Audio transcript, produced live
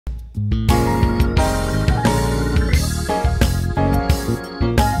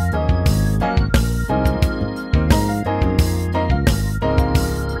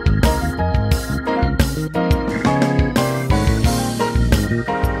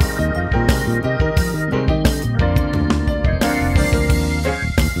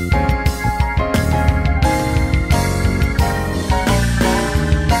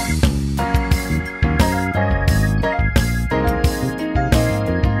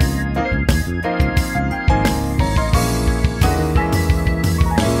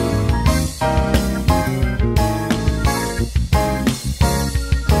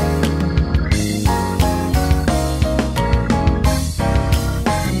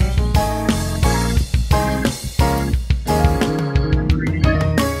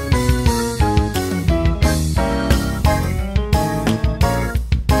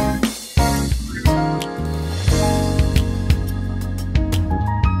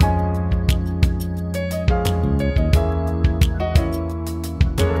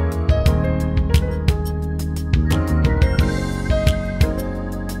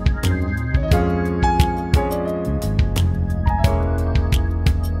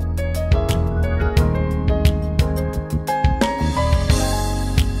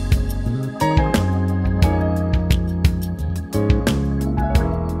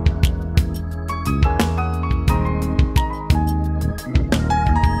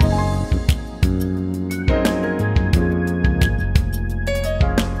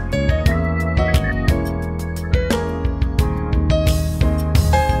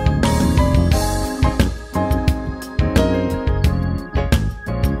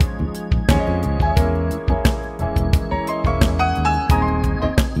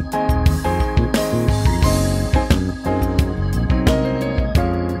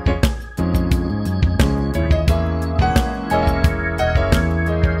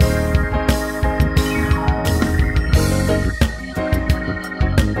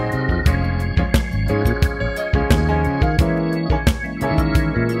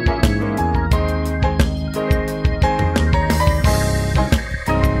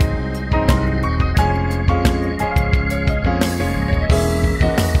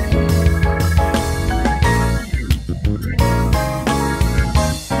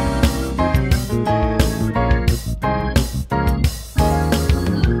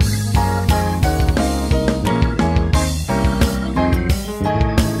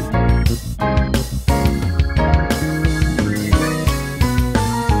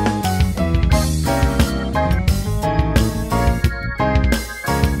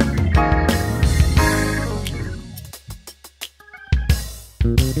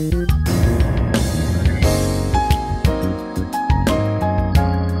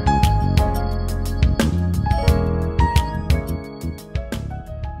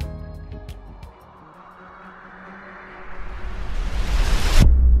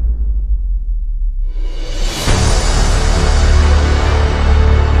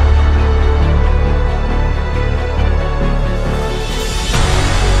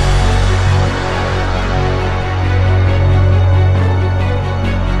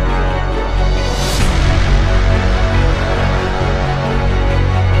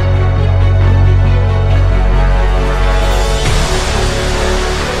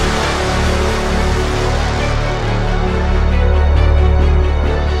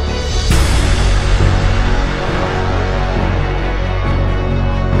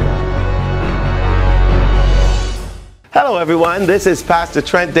everyone. This is Pastor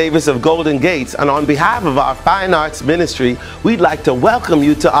Trent Davis of Golden Gates, and on behalf of our Fine Arts Ministry, we'd like to welcome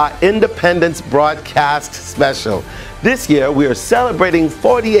you to our Independence Broadcast Special. This year, we are celebrating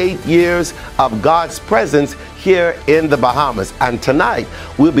 48 years of God's presence here in the Bahamas, and tonight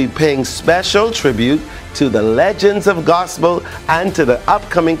we'll be paying special tribute to the legends of gospel and to the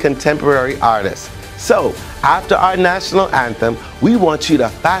upcoming contemporary artists. So, after our national anthem, we want you to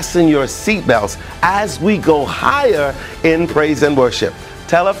fasten your seatbelts as we go higher in praise and worship.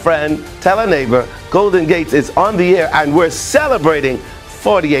 Tell a friend, tell a neighbor, Golden Gates is on the air and we're celebrating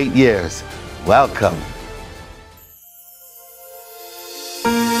 48 years. Welcome.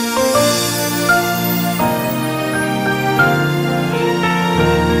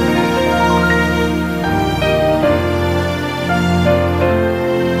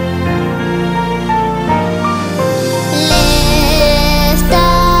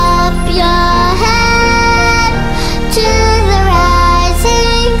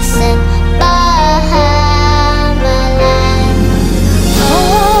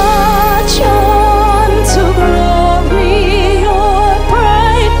 March on.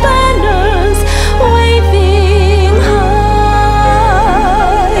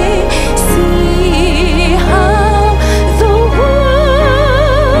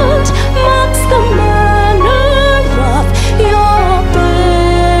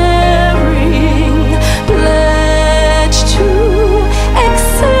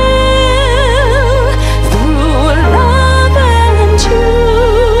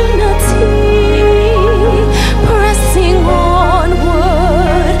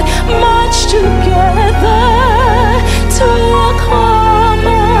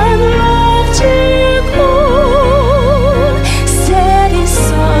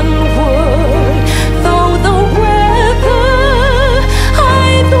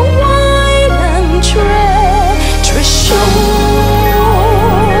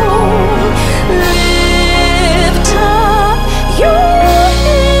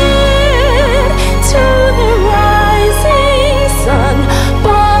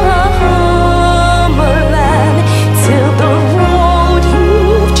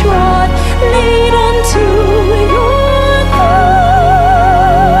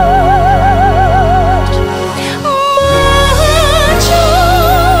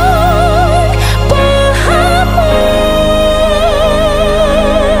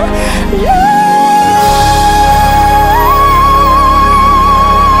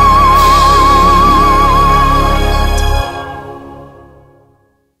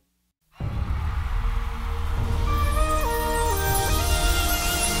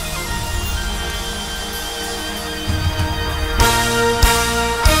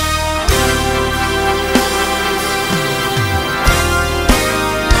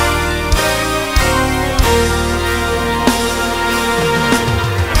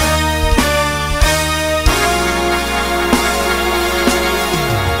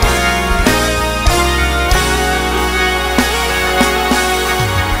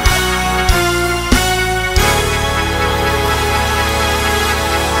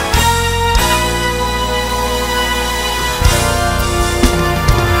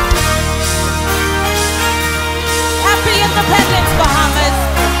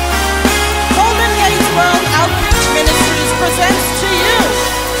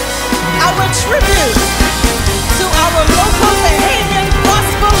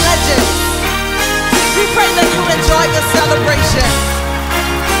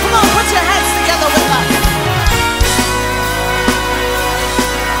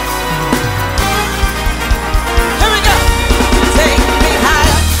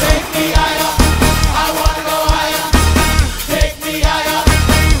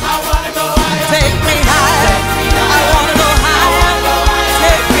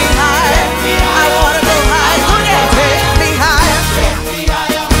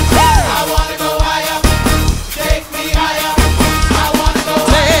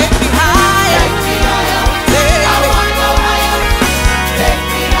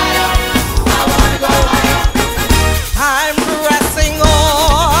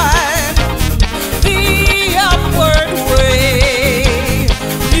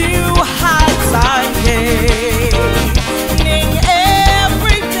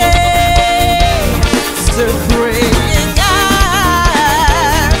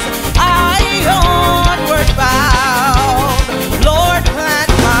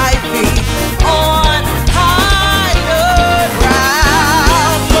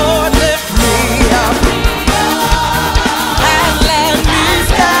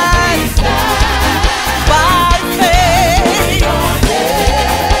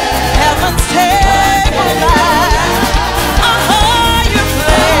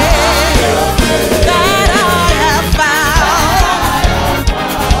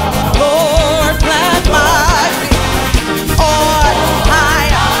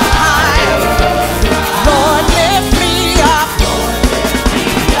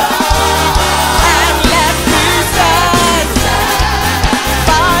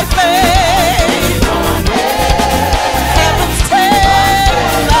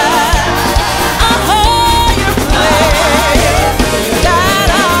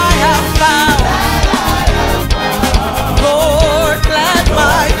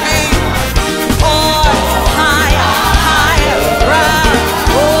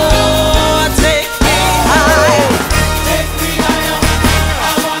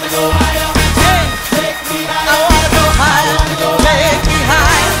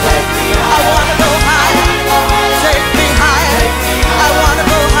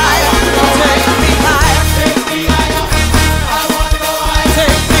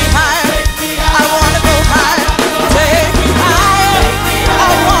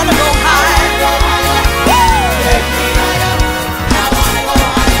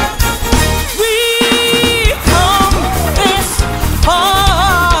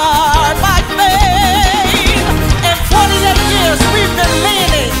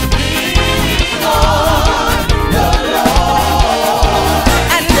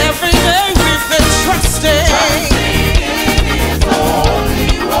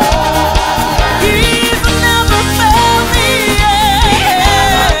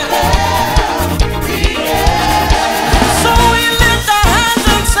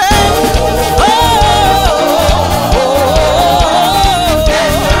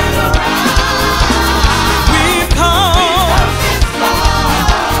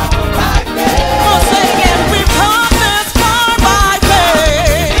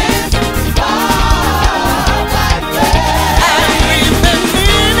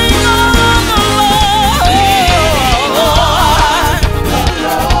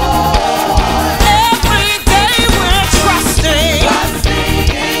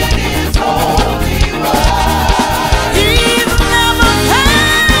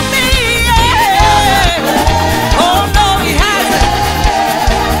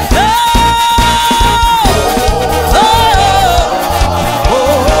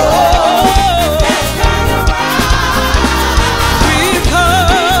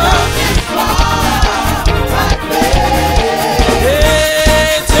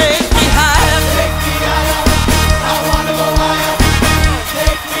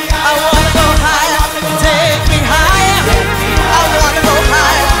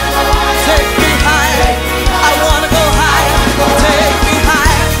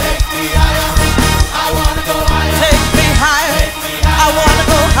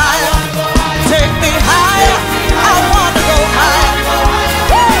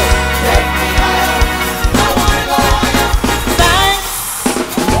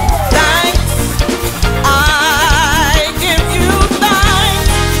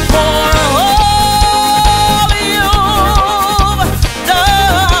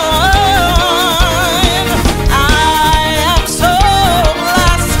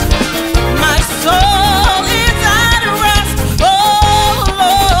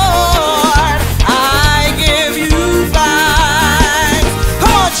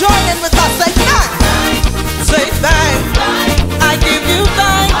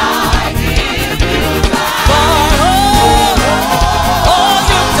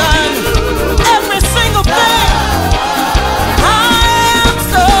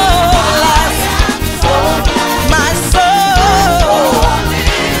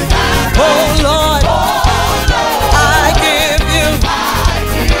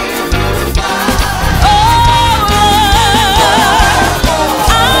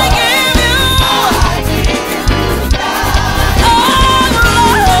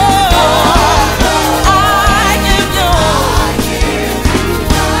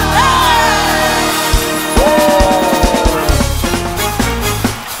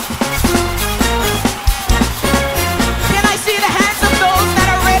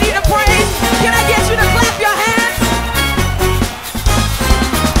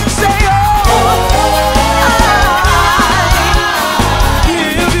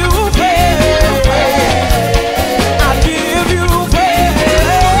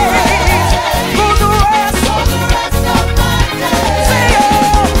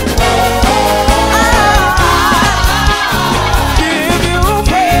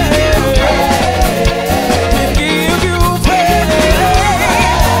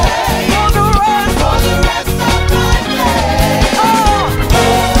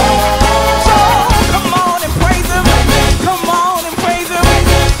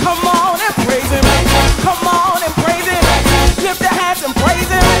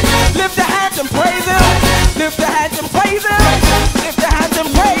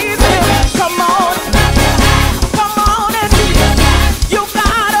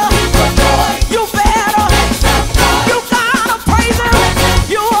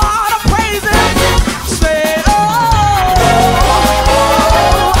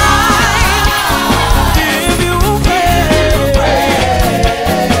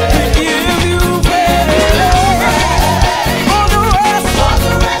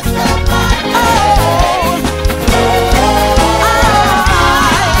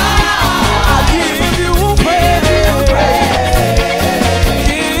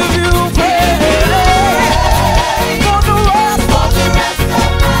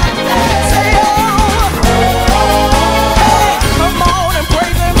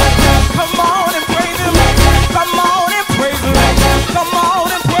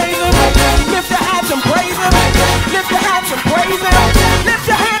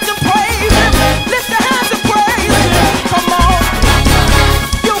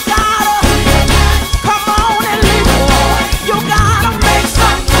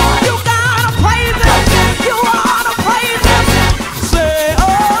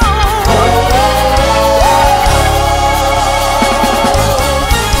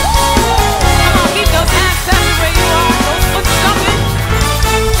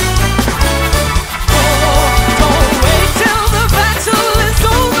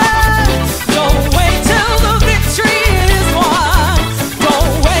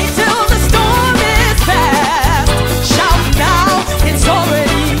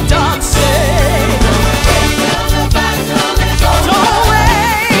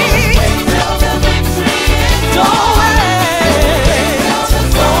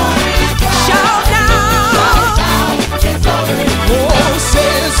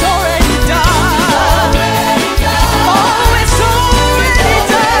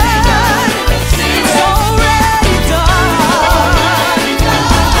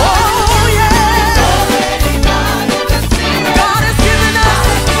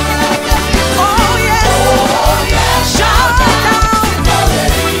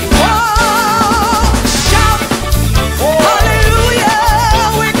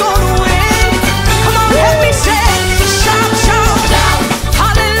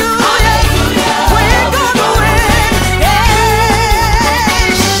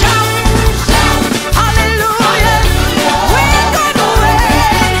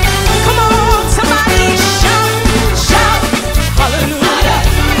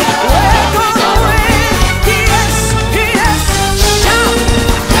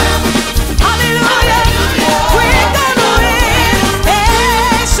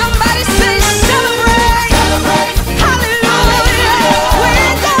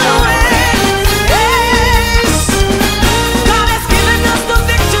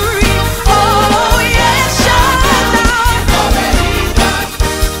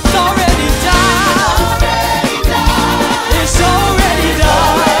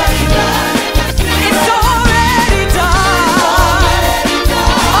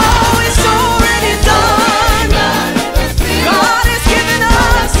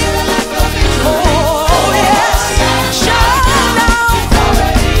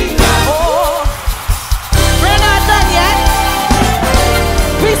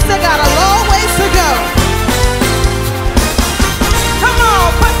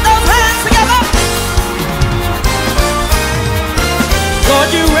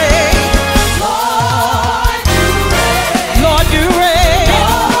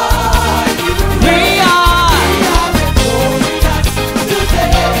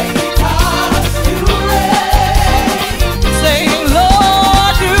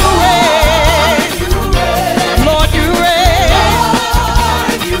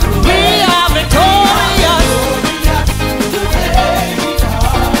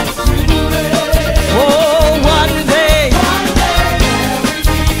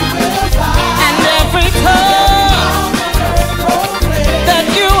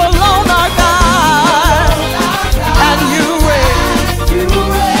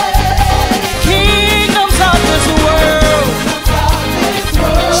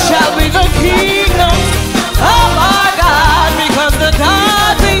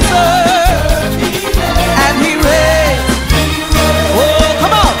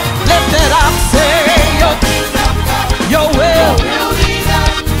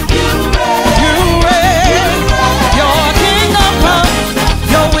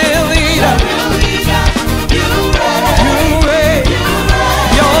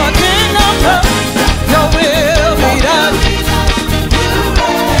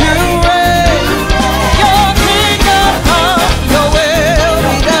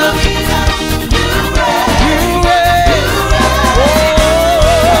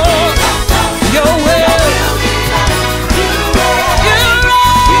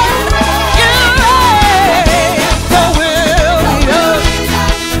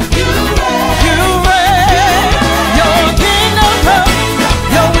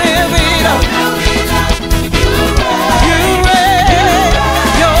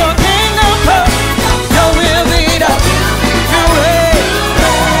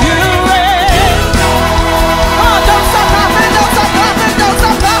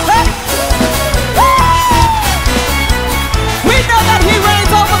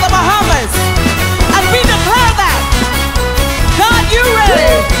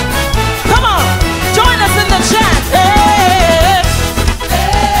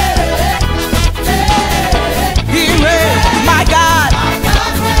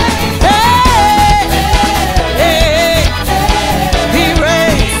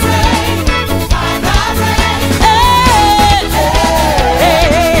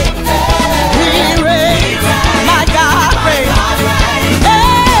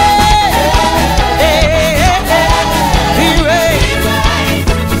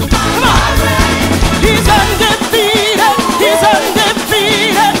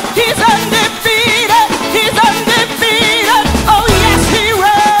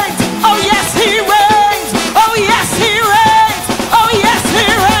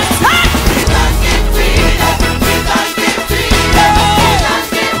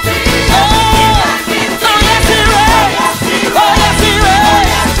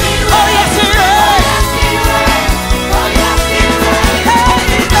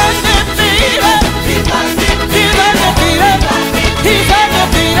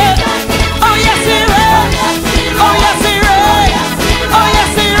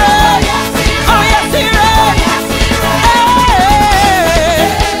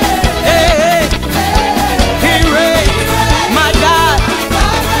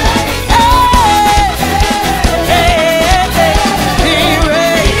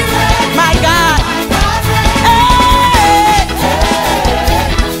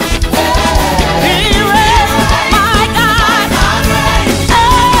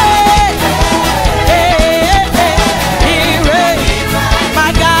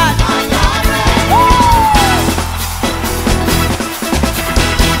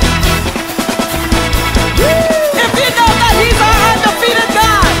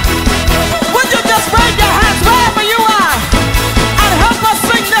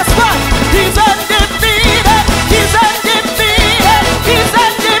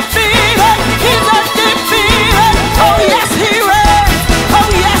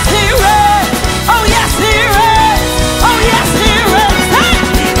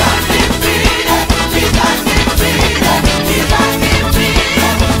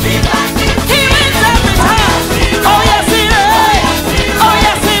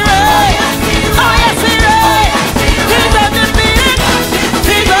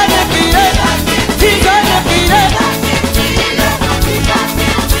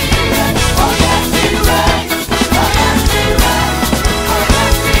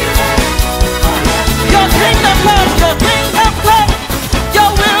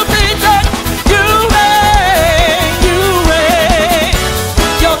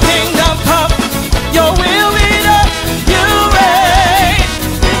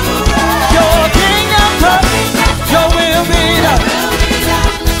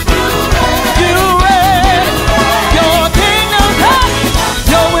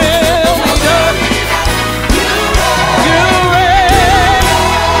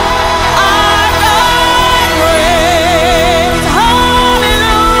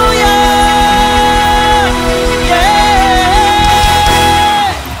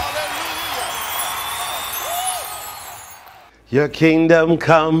 Your kingdom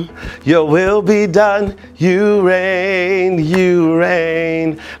come, your will be done, you reign, you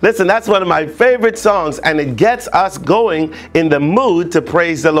reign. Listen, that's one of my favorite songs, and it gets us going in the mood to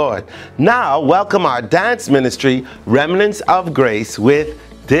praise the Lord. Now, welcome our dance ministry, Remnants of Grace, with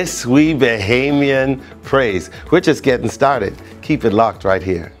This Sweet Bahamian Praise. We're just getting started. Keep it locked right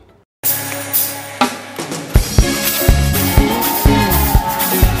here.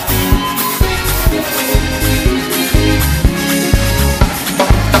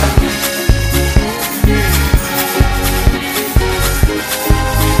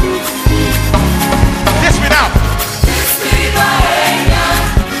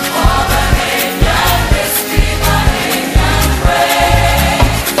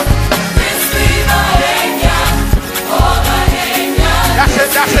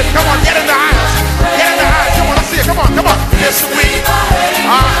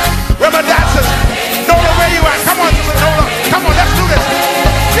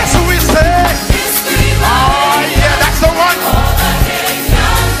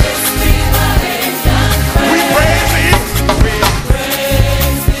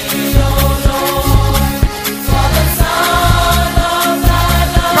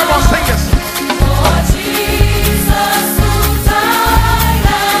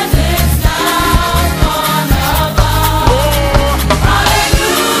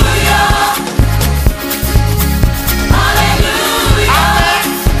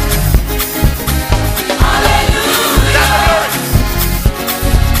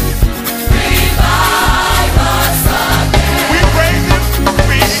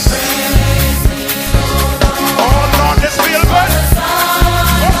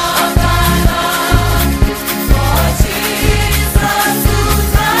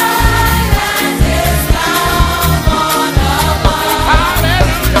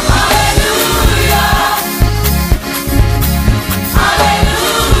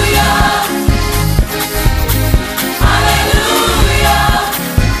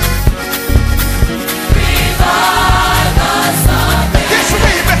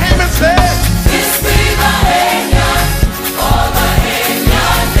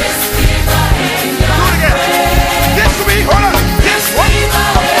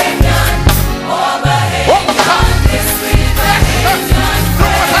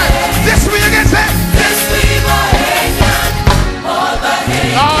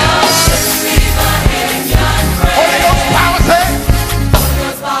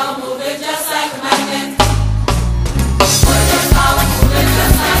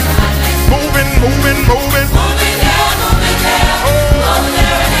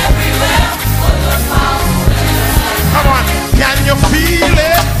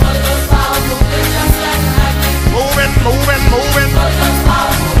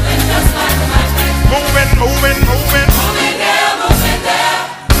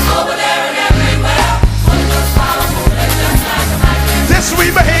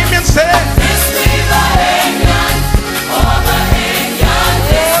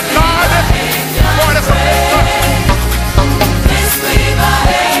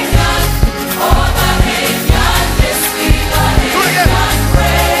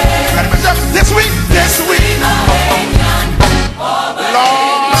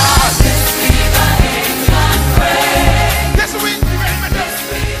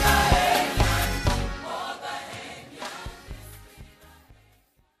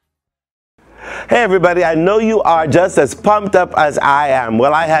 Hey everybody, I know you are just as pumped up as I am.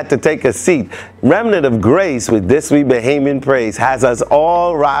 Well, I had to take a seat. Remnant of Grace with This Sweet Bahamian Praise has us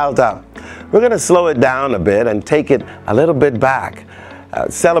all riled up. We're going to slow it down a bit and take it a little bit back.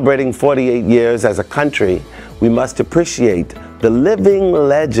 Celebrating 48 years as a country, we must appreciate the living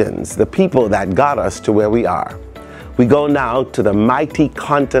legends, the people that got us to where we are. We go now to the mighty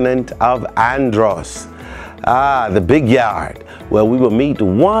continent of Andros. The big yard, where we will meet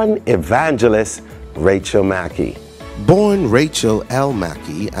one evangelist, Rachel Mackey. Born Rachel L.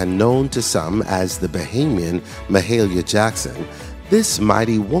 Mackey and known to some as the Bahamian Mahalia Jackson, this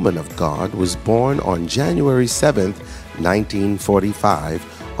mighty woman of God was born on January 7th,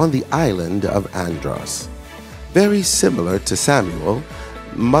 1945 on the island of Andros. Very similar to Samuel,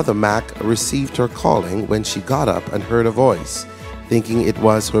 Mother Mac received her calling when she got up and heard a voice, thinking it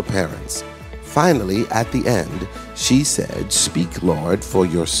was her parents. Finally, at the end, she said, "Speak, Lord, for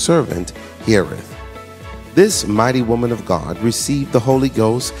your servant heareth." This mighty woman of God received the Holy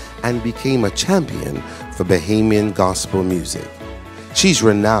Ghost and became a champion for Bahamian gospel music. She's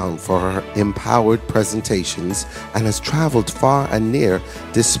renowned for her empowered presentations and has traveled far and near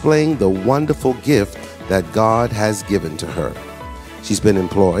displaying the wonderful gift that God has given to her. She's been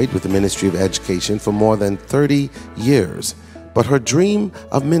employed with the Ministry of Education for more than 30 years. But her dream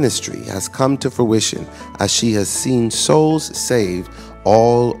of ministry has come to fruition as she has seen souls saved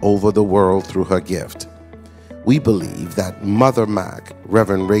all over the world through her gift. We believe that Mother Mac,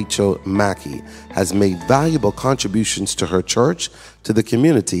 Reverend Rachel Mackey, has made valuable contributions to her church, to the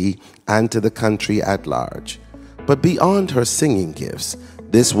community, and to the country at large. But beyond her singing gifts,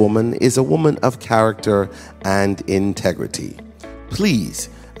 this woman is a woman of character and integrity. Please,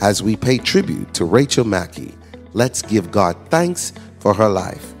 as we pay tribute to Rachel Mackey, let's give God thanks for her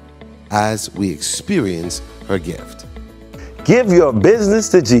life as we experience her gift. Give your business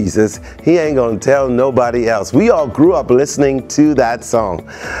to Jesus. He ain't gonna tell nobody else. We all grew up listening to that song.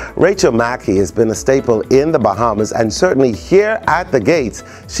 Rachel Mackey has been a staple in the Bahamas and certainly here at the Gates.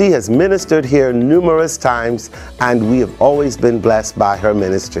 She has ministered here numerous times and we have always been blessed by her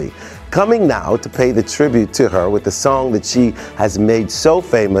ministry. Coming now to pay the tribute to her with the song that she has made so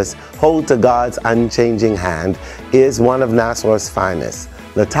famous, Hold to God's Unchanging Hand, is one of Nassau's finest.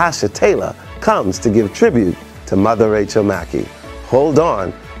 Latasha Taylor comes to give tribute to Mother Rachel Mackey. Hold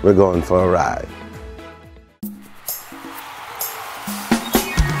on, we're going for a ride.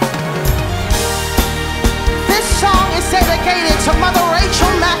 This song is dedicated to Mother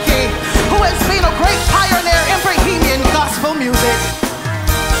Rachel Mackey, who has been a great pioneer in Bohemian gospel music.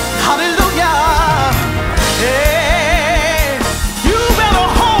 Hallelujah. Yeah. You better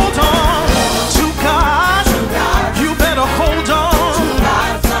hold on to God. You better hold on.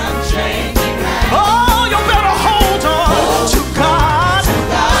 Oh, you better hold on to God.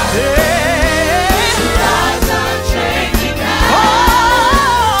 Yeah. Oh,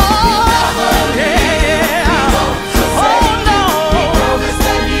 yeah. Oh, no.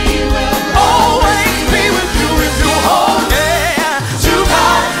 Always be with you if you hold, yeah, to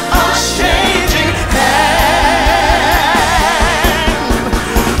God unchanging hand.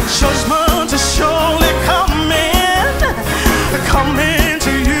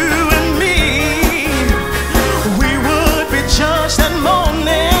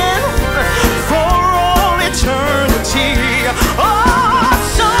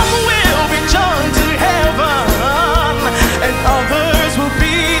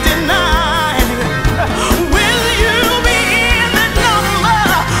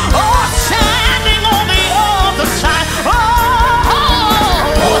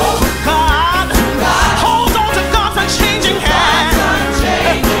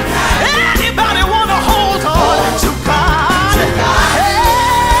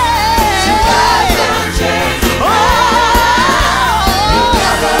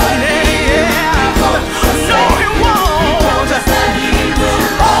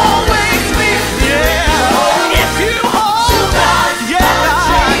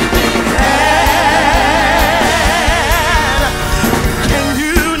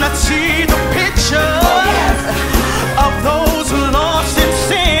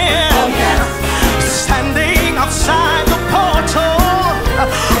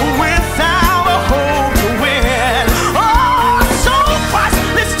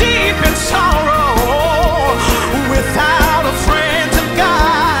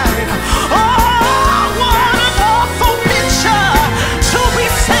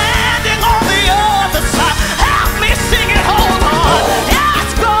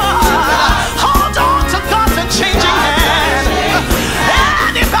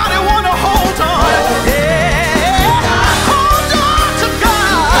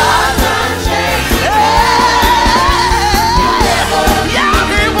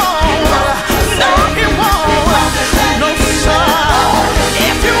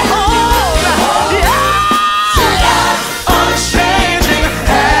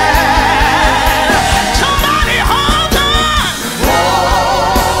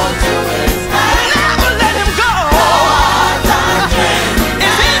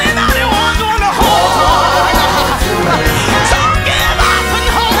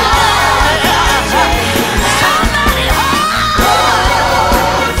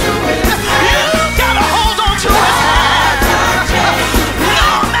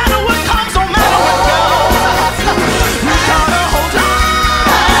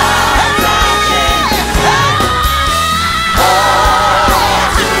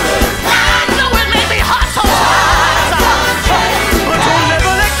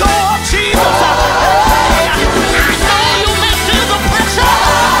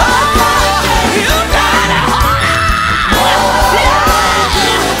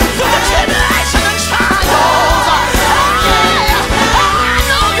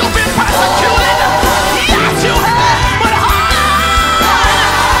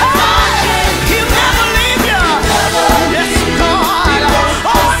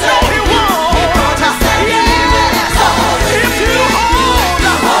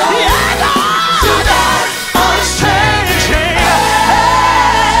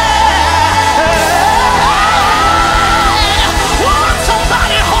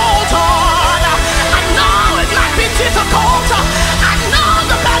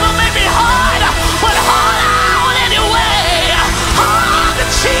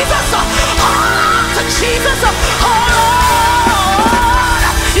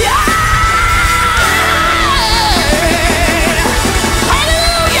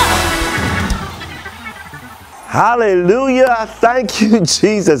 Hallelujah. Thank you,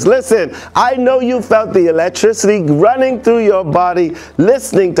 Jesus. Listen, I know you felt the electricity running through your body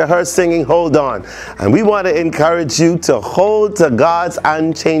listening to her singing Hold On. And we want to encourage you to hold to God's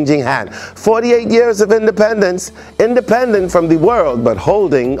unchanging hand. 48 years of independence, independent from the world, but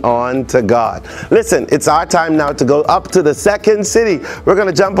holding on to God. Listen, it's our time now to go up to the second city. We're going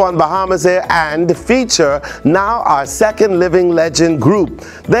to jump on Bahamas Air and feature now our second living legend group.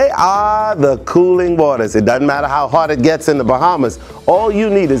 They are the Cooling Waters. It doesn't matter how hot it gets in the Bahamas. All you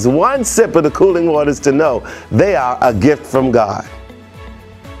need is one sip of the Cooling Waters to know they are a gift from God.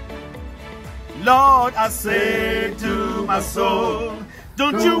 Lord, I say to my soul,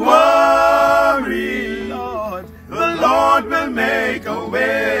 don't you worry, Lord. The Lord will make a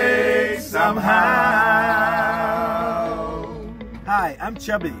way somehow. Hi, I'm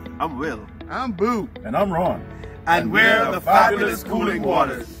Chubby. I'm Will. I'm Boo. And I'm Ron. And we're the Fabulous Cooling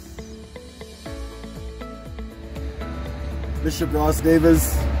Waters. Bishop Ross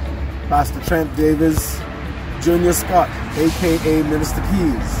Davis, Pastor Trent Davis, Junior Scott, a.k.a. Minister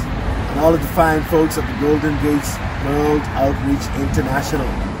Keys, and all of the fine folks at the Golden Gates World Outreach International.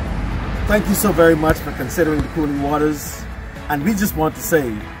 Thank you so very much for considering the Cooling Waters, and we just want to say,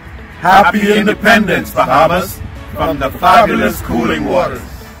 Happy Independence, Bahamas, from the Fabulous Cooling Waters.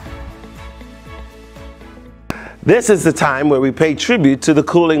 This is the time where we pay tribute to the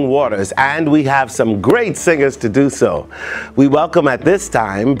Cooling Waters, and we have some great singers to do so. We welcome at this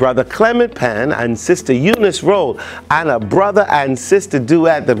time Brother Clement Penn and Sister Eunice Roll, and a brother and sister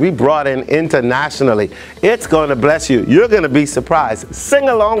duet that we brought in internationally. It's going to bless you. You're going to be surprised. Sing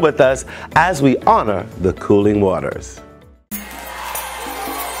along with us as we honor the Cooling Waters.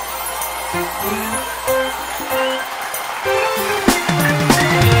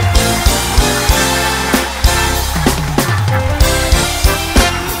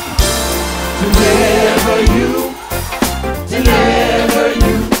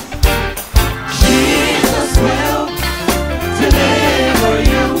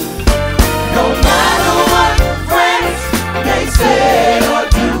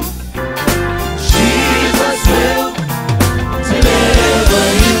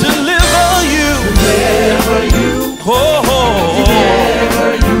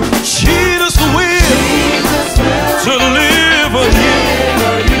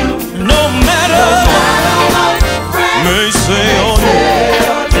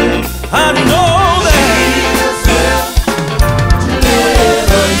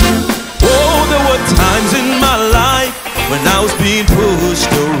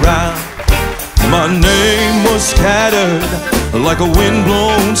 Scattered like a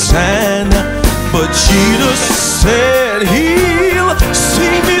wind-blown sand, but Jesus said he'll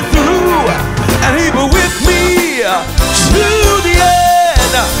see me through, and he be with me to the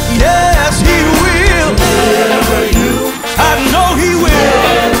end. Yes, he will deliver you. I know he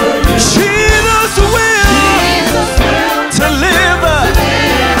will. Jesus will deliver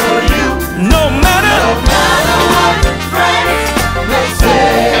you, no matter what friends may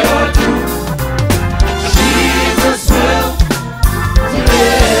say or do.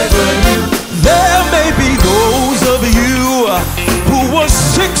 There may be those of you who were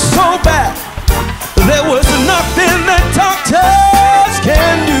sick so bad there was nothing that doctors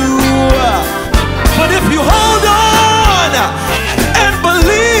can do. But if you hold on and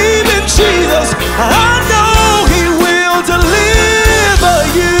believe in Jesus, I know he will deliver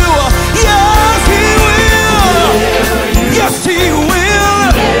you. Yes, he will. Yes, he will.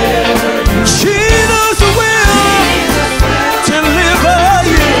 Jesus will deliver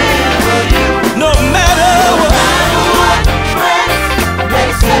you. No matter what friends may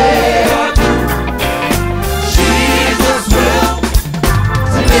say or do, Jesus will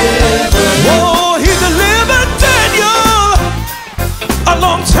deliver you. Oh, he delivered Daniel a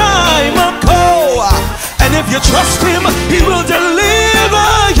long time ago, and if you trust him, he will deliver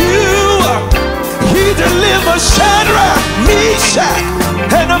you. He delivered Shadrach, Meshach,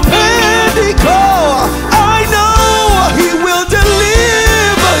 and Abednego. I know he will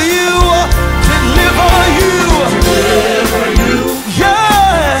deliver you. Deliver you.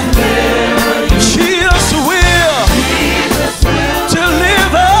 Yeah. Jesus will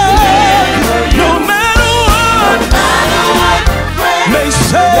deliver you. No matter what may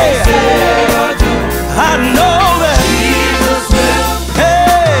say, I know that Jesus will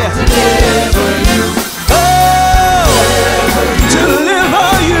deliver you. Oh, deliver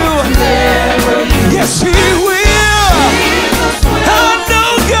you. Yes, he will. I know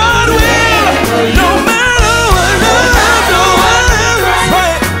God will. No matter what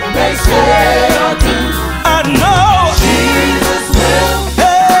may say or do, I know Jesus will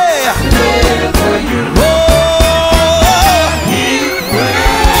deliver you. Oh,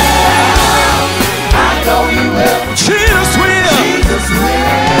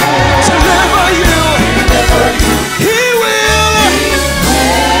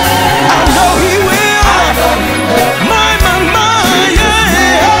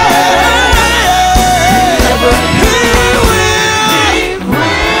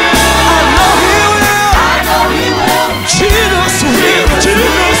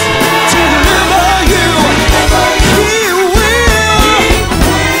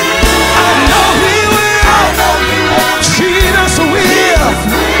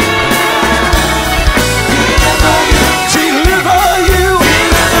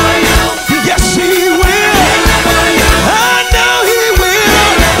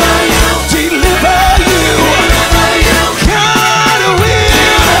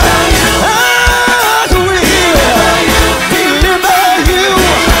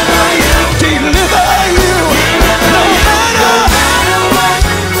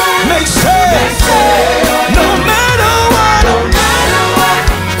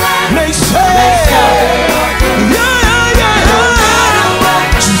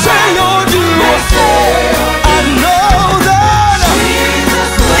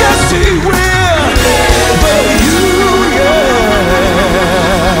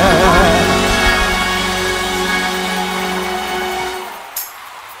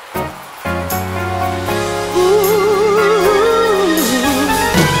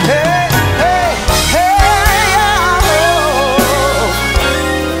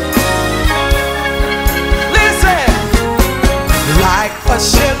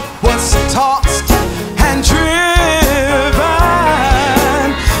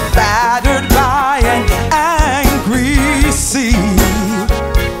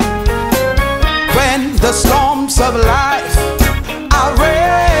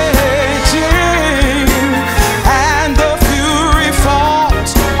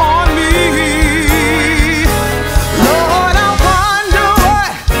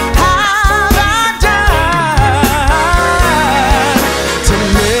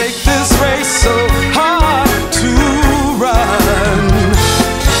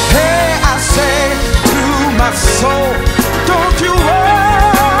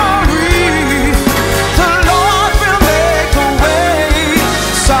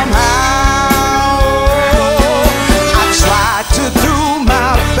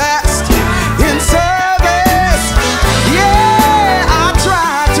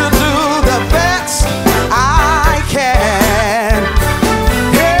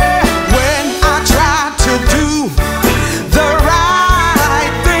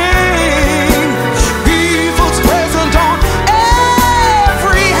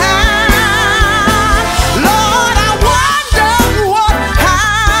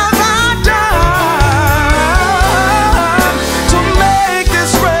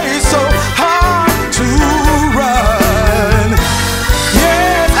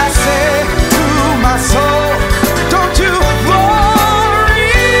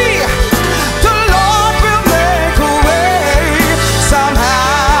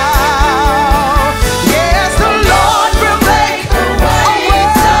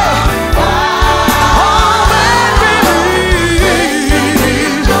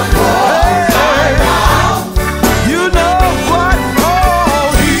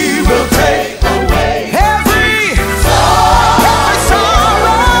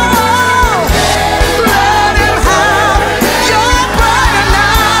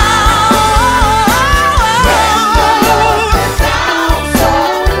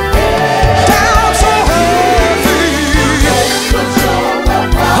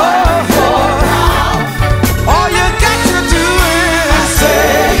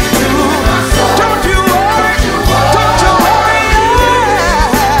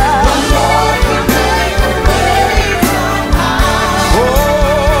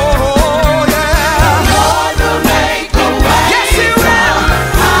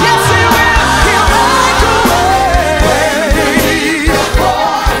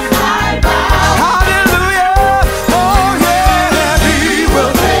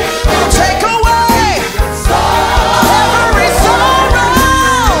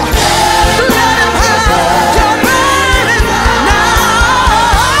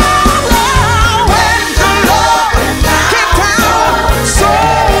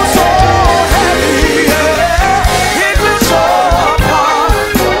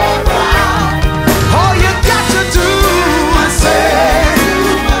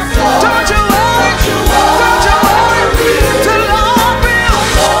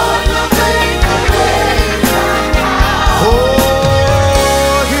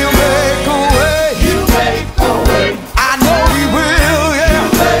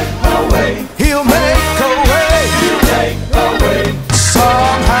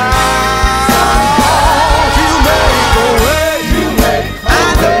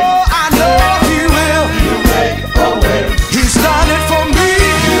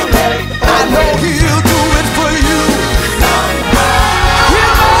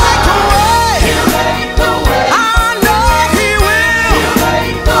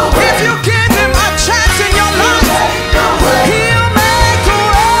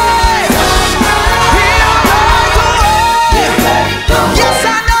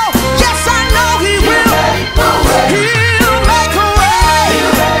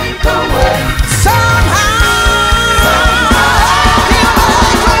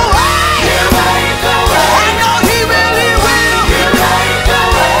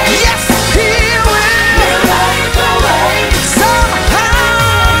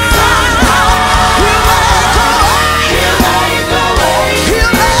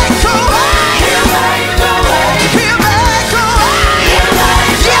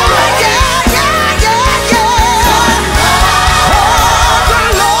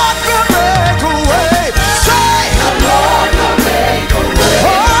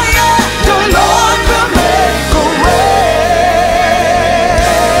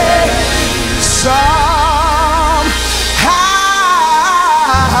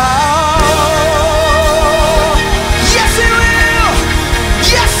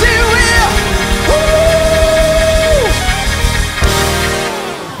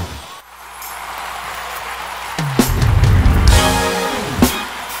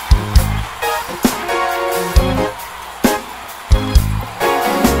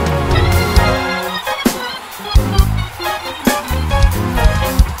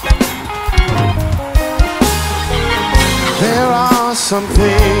 some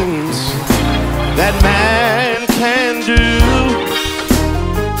things that man can do.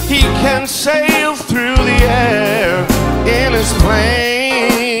 He can sail through the air in his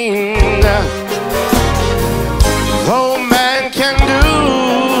plane. Though man can do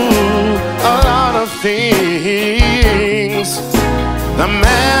a lot of things, the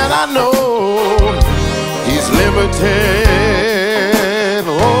man I know, he's limited.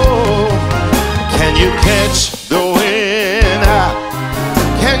 Oh, can you catch the wind?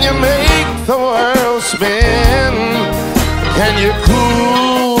 Can you make the world spin? Can you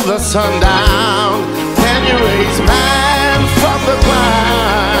cool the sun down? Can you raise man from the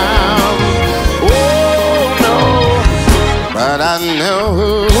ground? Oh no, but I know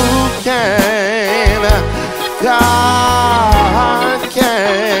who can. God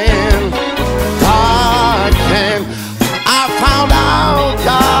can. God can. I found out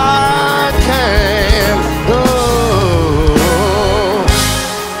God can. Oh.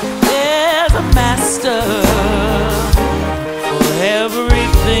 There's a master for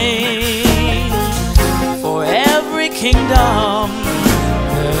everything, for every kingdom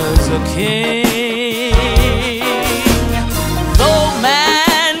there's a king. Though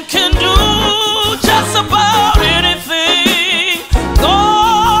man can do just about anything,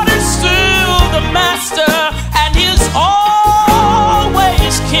 God is still the master and he's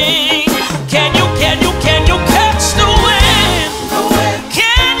always king. Can you catch the wind?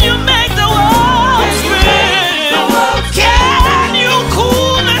 Can you make the world spin? Can you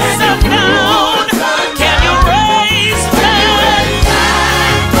cool the sun down? Can you raise man?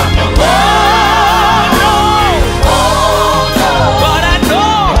 Oh no, but I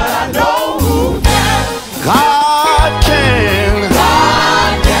know who can. God can.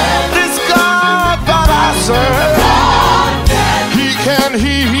 This God that I serve, He can.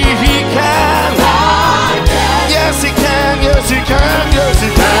 Yes, He can. Yes, He can. Yes, He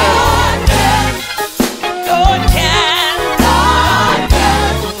can. God can.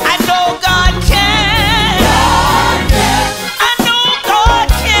 I know God can. I know God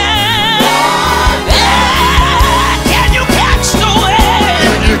can. Can you catch the wind?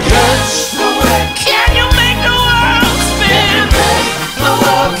 Can you catch? Can you make the world spin?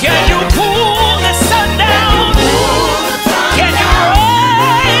 Can you cool the sun down? Can you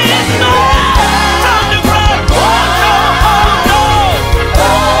raise man from the ground? Oh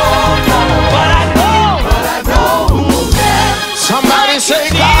no, but I know who can. Somebody say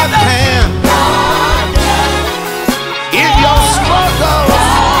God can. In your struggle,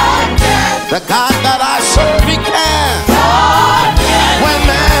 the God that I serve, He can. When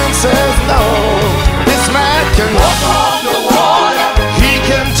man says no, this man can walk on the water. He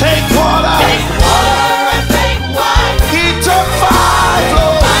can take water. He took 5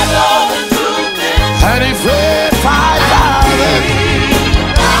 loaves and He fed 5,000.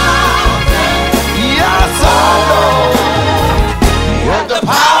 Yes, I know. With the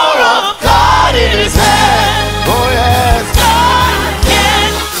power of God in His hand. Oh yes. God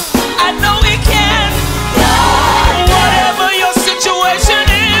can. I know He can. Whatever your situation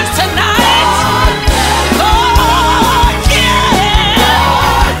is tonight, God can.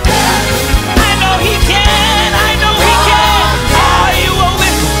 I know He can. I know He can. Are you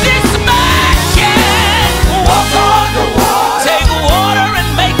with this man? Can walk on the water. Take water and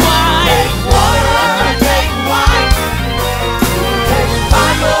make wine. Yeah.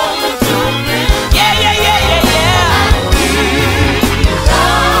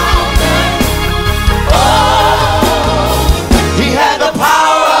 He had the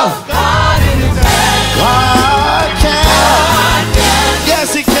power. God can.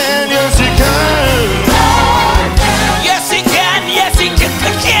 Yes, He can. Yes, He can. Yes, He can. Yes, He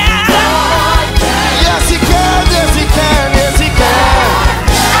can. Yes, He can. Yes, He can. Yes, He can.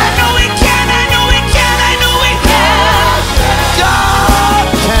 I know He can. I know He can. I know He can. God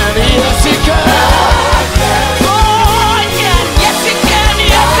can. Yes, He can. God can. Yes, He can.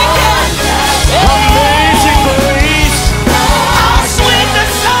 Yes, He can. Amazing grace How sweet the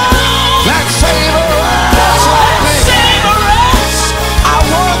sound that saved a wretch like me. save a wretch. I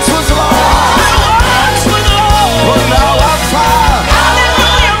once was I lost, once was lost. but now I'm found.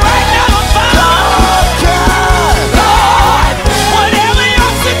 Hallelujah. Right now I'm found. God can. Whatever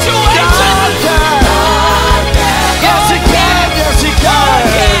your situation, God can. Yes, He can. Yes, He can.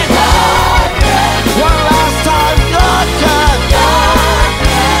 One last time, God can.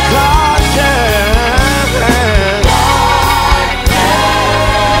 God can.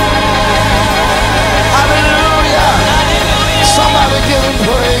 Hallelujah. Somebody give Him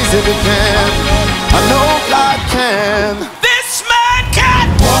praise if He can. I know God can. this man can.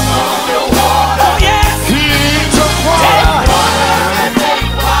 Oh yes. He took water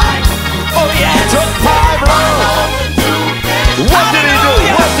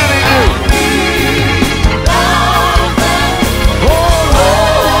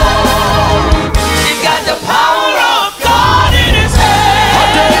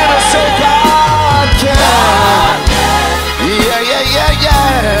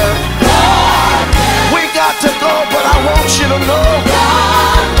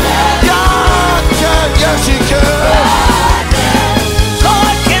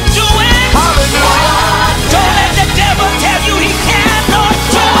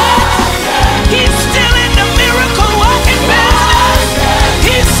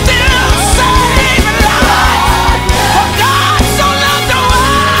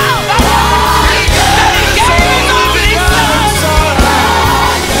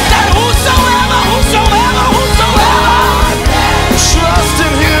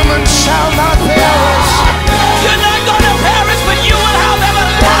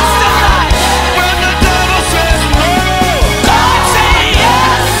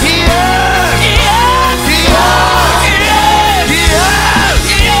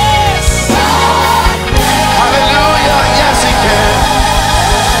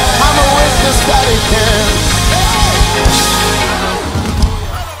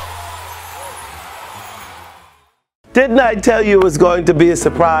Didn't I tell you it was going to be a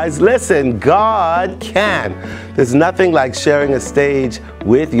surprise? Listen, God can. There's nothing like sharing a stage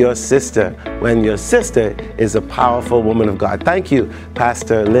with your sister when your sister is a powerful woman of God. Thank you,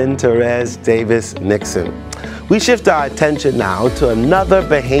 Pastor Lynn Therese Davis Nixon. We shift our attention now to another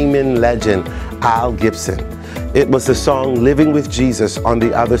Bahamian legend, Al Gibson. It was the song Living with Jesus on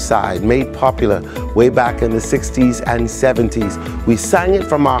the Other Side, made popular way back in the 60s and 70s. We sang it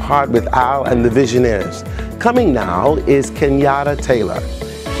from our heart with Al and the Visionaires. Coming now is Kenyatta Taylor.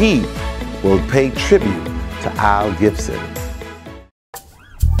 He will pay tribute to Al Gibson.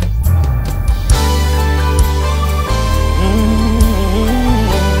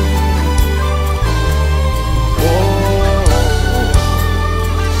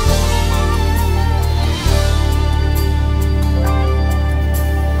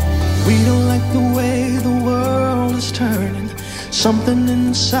 Something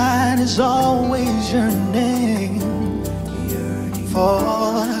inside is always yearning for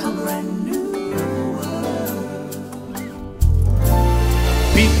a brand new world.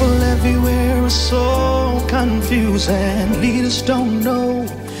 People everywhere are so confused and leaders don't know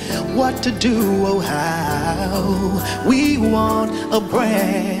what to do or how. We want a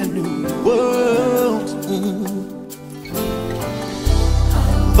brand new world.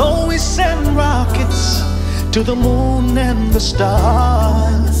 Though we send rockets to the moon and the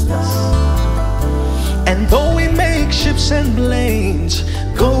stars, and though we make ships and planes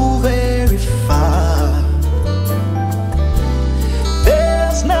go very far,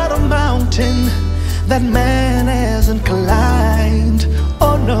 there's not a mountain that man hasn't climbed,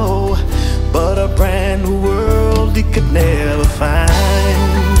 oh no, but a brand new world he could never find.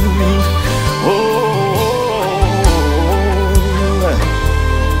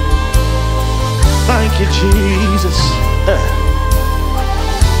 Thank you, Jesus.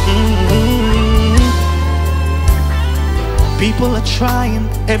 People are trying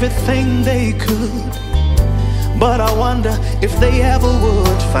everything they could, but I wonder if they ever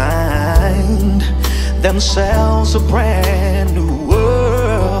would find themselves a brand new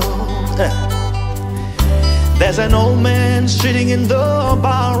world. There's an old man sitting in the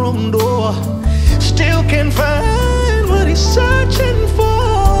barroom door, still can't find what he's searching for.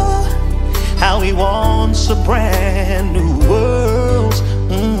 How he wants a brand new world.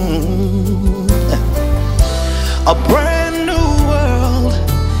 A brand new world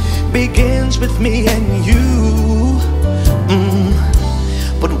begins with me and you.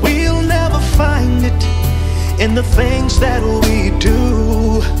 But we'll never find it in the things that we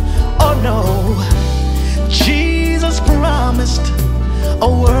do. Oh no, Jesus promised a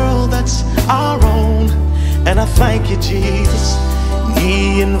world that's our own, and I thank you, Jesus.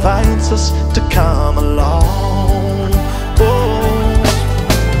 He invites us to come along. Oh,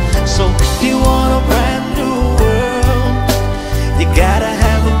 so if you want a brand new world, you gotta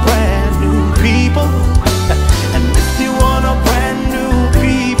have a brand new people. And if you want a brand new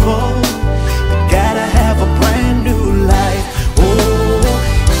people, you gotta have a brand new life. Oh,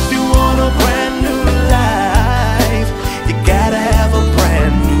 if you want a brand new life, you gotta have a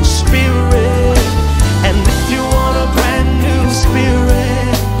brand new spirit. And if you want a brand new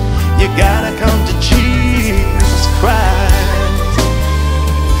spirit, you gotta come to Jesus Christ.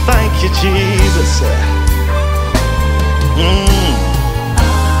 Thank you, Jesus.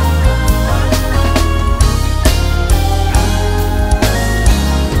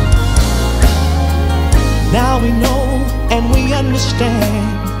 Now we know and we understand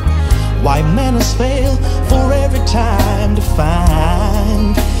why man has failed for every time to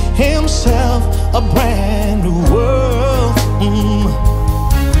find himself a brand new world.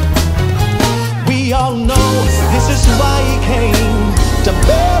 We all know this is why he came, to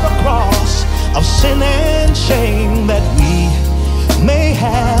bear a cross of sin and shame, that we may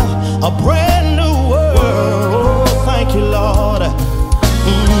have a brand new world. Oh, thank you, Lord.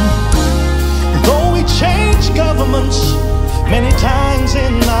 Though we change governments many times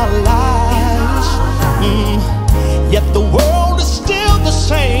in our lives, yet the world is still the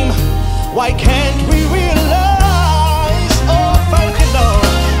same. Why can't we realize, oh thank you Lord,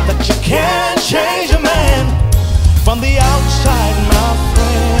 that you can't change a man from the outside, my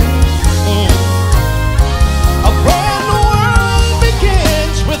friend. A brand new world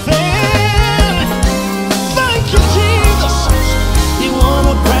begins within. Thank you Jesus. You want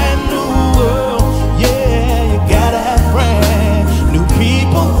a brand new world, yeah, you gotta have brand new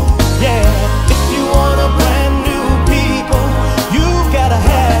people. Yeah, if you want a brand new people, you gotta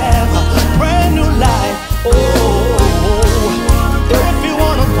have a brand new life. Oh, if you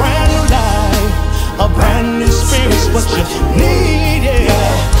want a brand new life, a brand new spirit's what you need.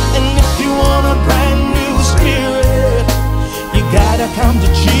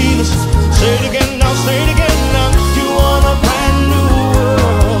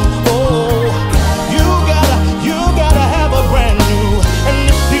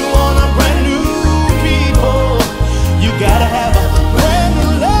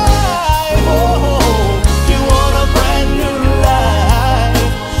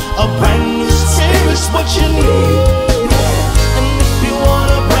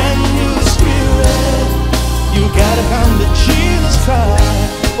 cry.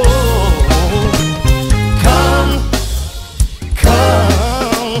 Oh, come,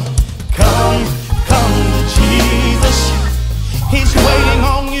 come, come, come to Jesus. He's waiting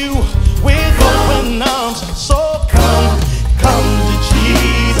on you with open arms. So come, come to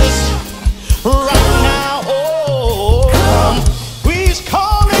Jesus right now. Oh, come. He's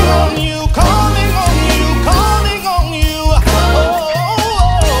calling on you, calling on you, calling on you. Oh,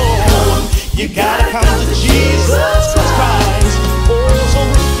 you gotta come to Jesus Christ. Oh, so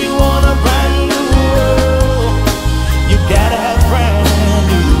if you want a brand new world, you gotta have brand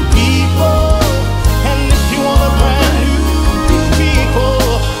new people. And if you want a brand new people,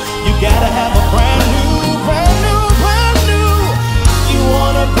 you gotta have a brand new, brand new, brand new. You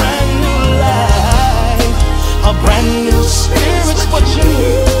want a brand new life, a brand new spirit's what you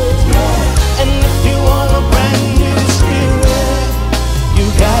need. And if you want a brand new spirit, you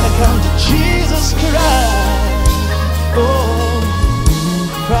gotta come to Jesus Christ. Oh,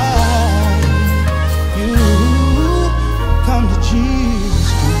 Christ, you come to Jesus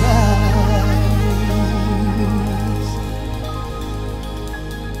Christ.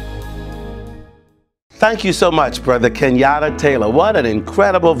 Thank you so much, Brother Kenyatta Taylor. What an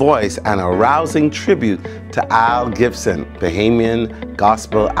incredible voice and a rousing tribute to Al Gibson, Bahamian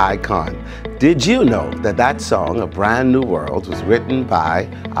gospel icon. Did you know that that song, A Brand New World, was written by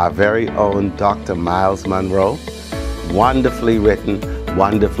our very own Dr. Miles Monroe? Wonderfully written,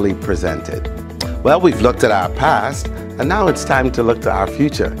 wonderfully presented. Well, we've looked at our past, and now it's time to look to our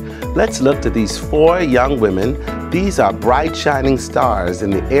future. Let's look to these 4 young women. These are bright shining stars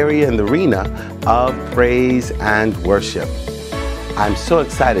in the area and the arena of praise and worship. I'm so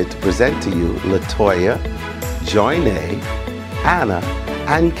excited to present to you Latoya, Joynae, Anna,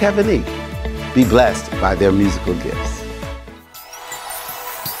 and Kevinique. Be blessed by their musical gifts.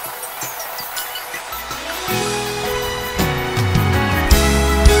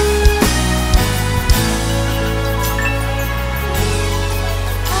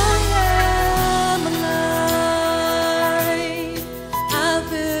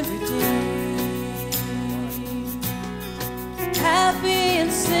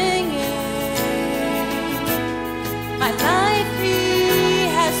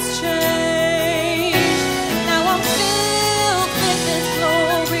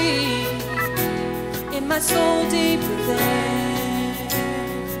 soul deep within,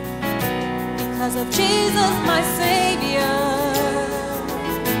 because of Jesus, my Savior.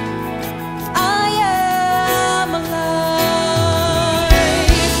 I am alive.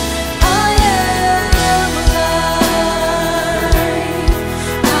 I am alive.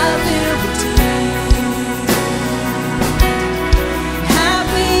 I've been redeemed,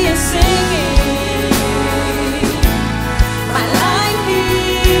 happy and singing. My life He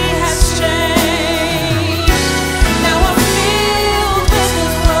has changed. Now I'm filled with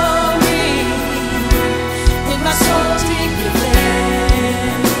His glory, in my soul deep within.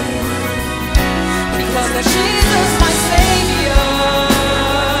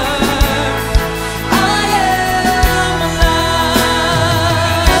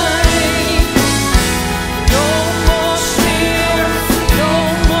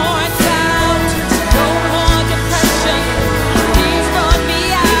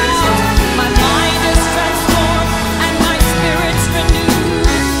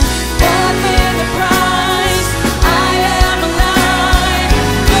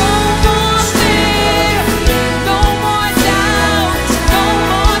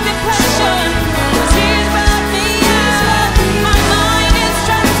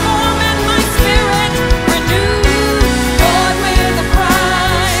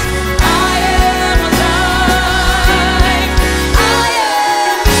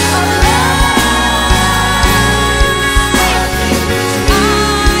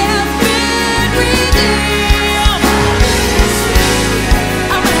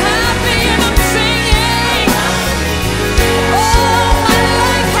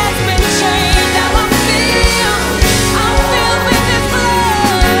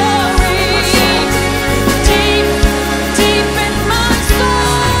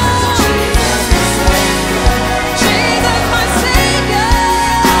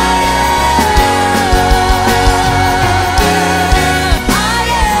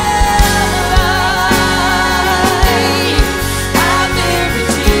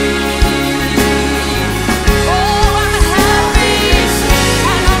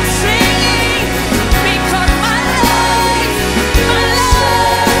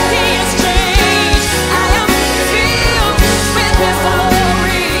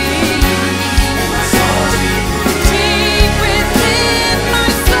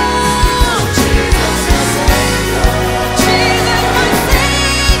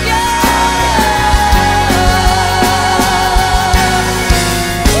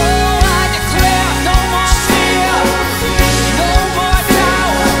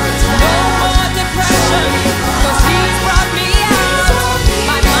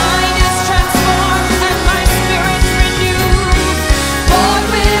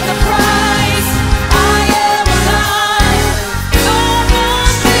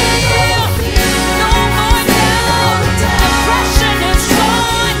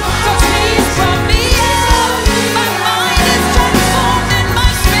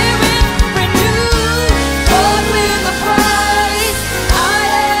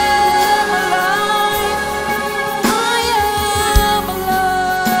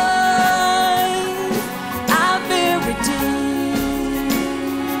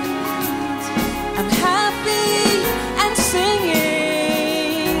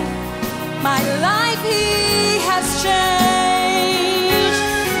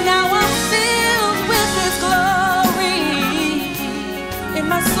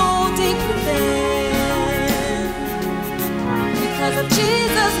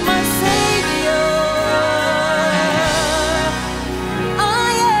 Jesus, my Savior.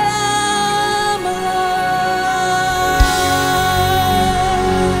 I am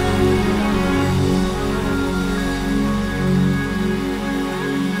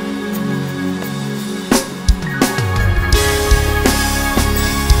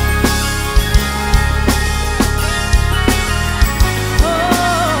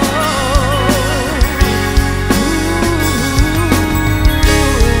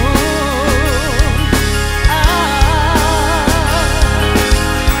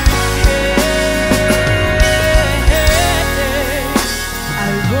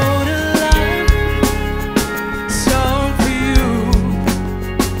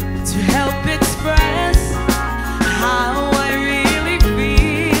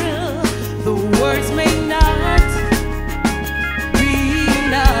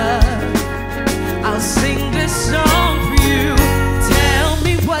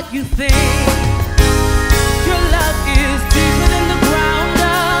you think your love is deeper than the ground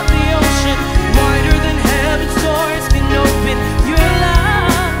of the ocean, wider than heaven's doors can open. Your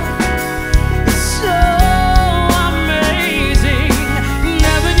love is so amazing.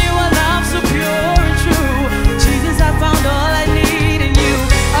 Never knew a love so pure and true. Jesus, I found all I need in you.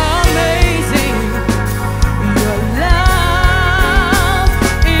 Amazing. Your love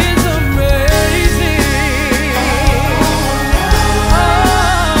is amazing.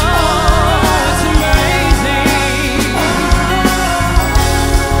 Oh, it's amazing.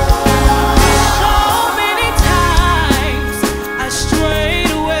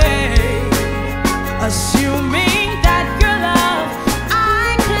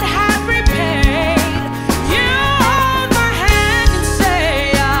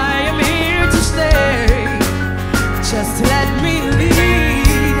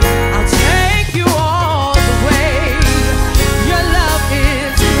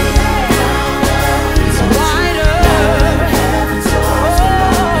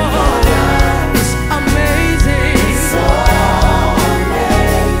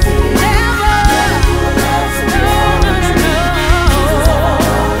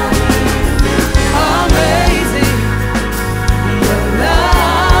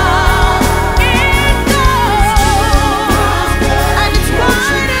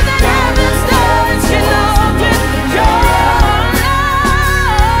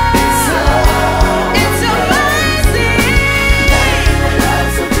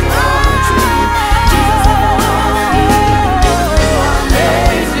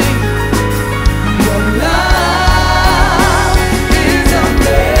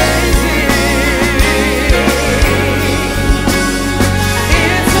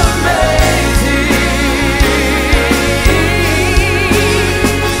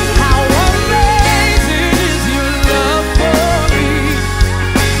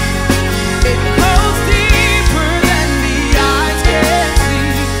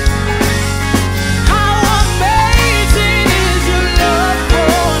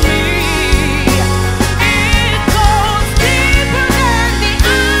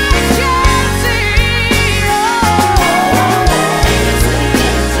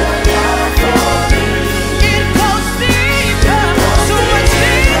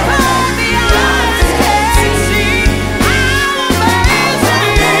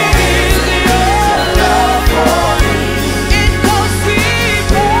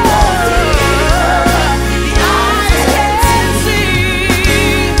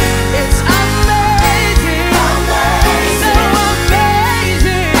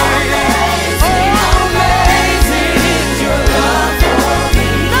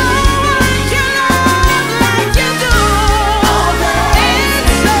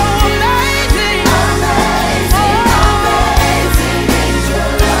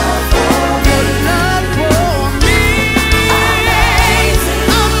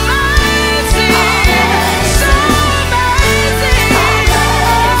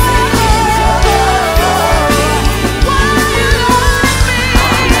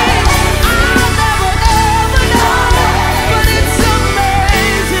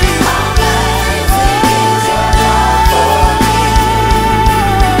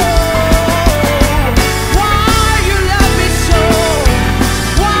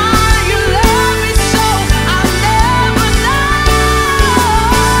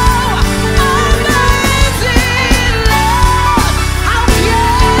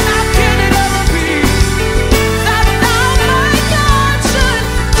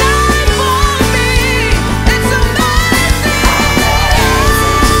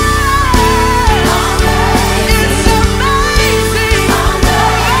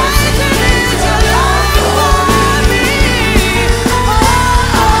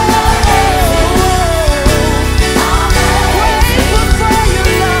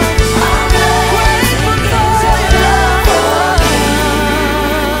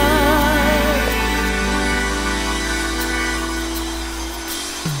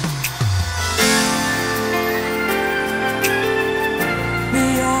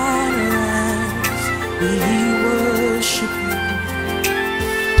 worship you.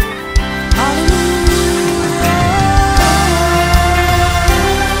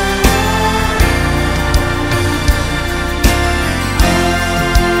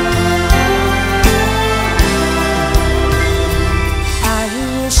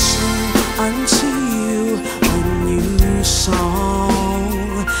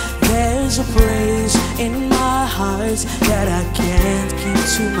 That I can't keep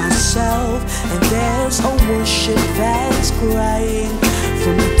to myself, and there's a worship that's crying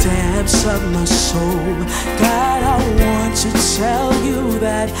from the depths of my soul. God, I want to tell you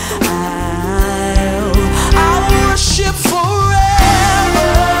that I'll worship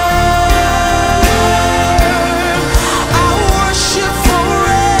forever. I'll worship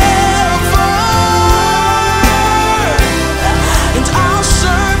forever, and I'll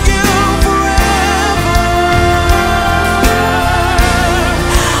serve you.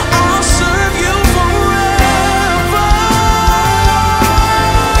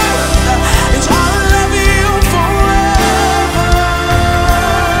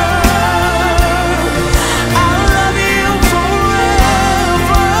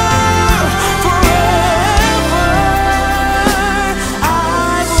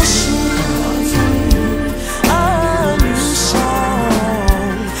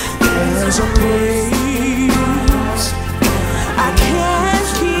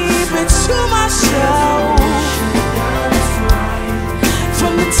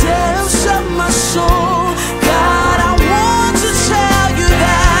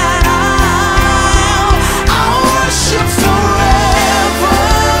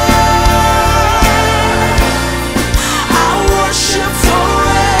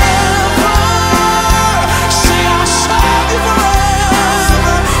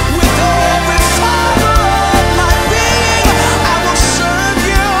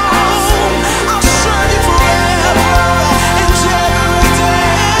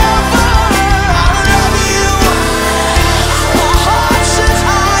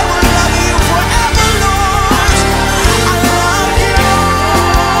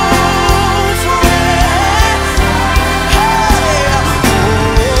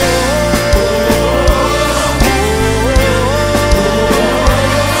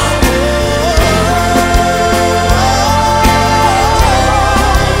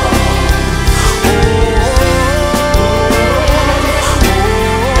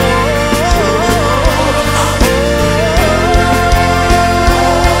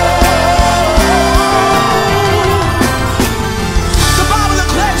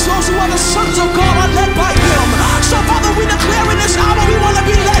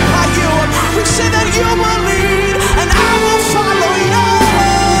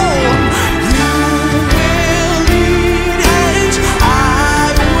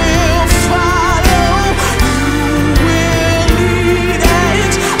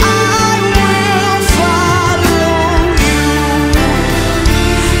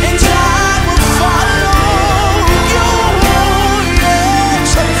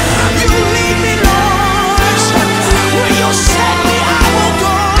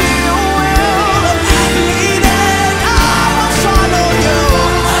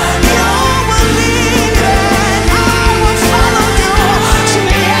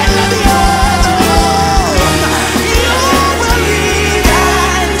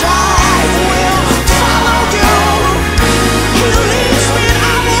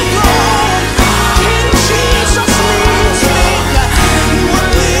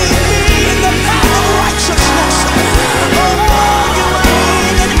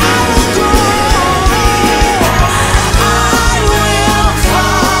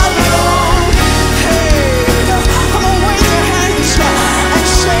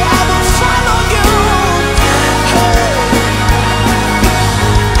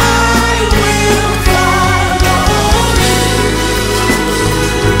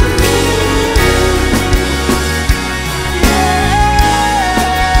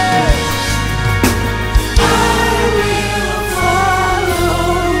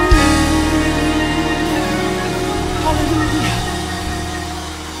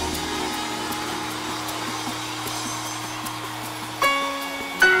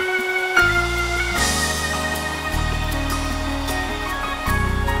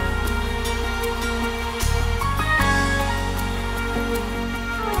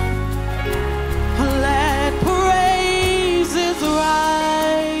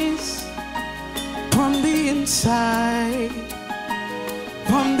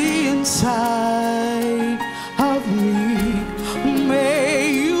 inside of me.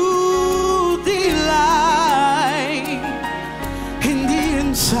 May you delight in the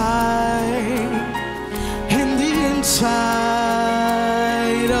inside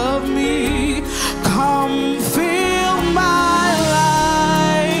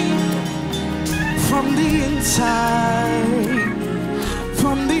inside,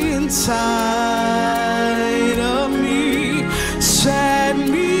 from the inside of me. Set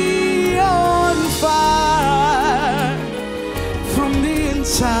me on fire from the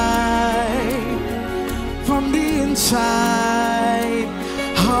inside, from the inside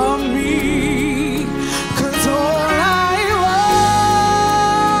of me. 'Cause all I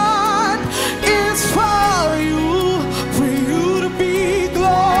want is for you to be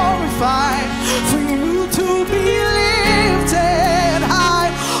glorified, for you to be lifted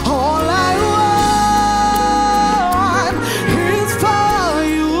high. All I want is for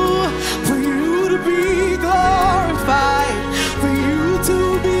you to be glorified, for you to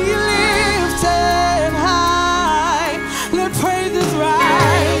be lifted high. Let praises rise.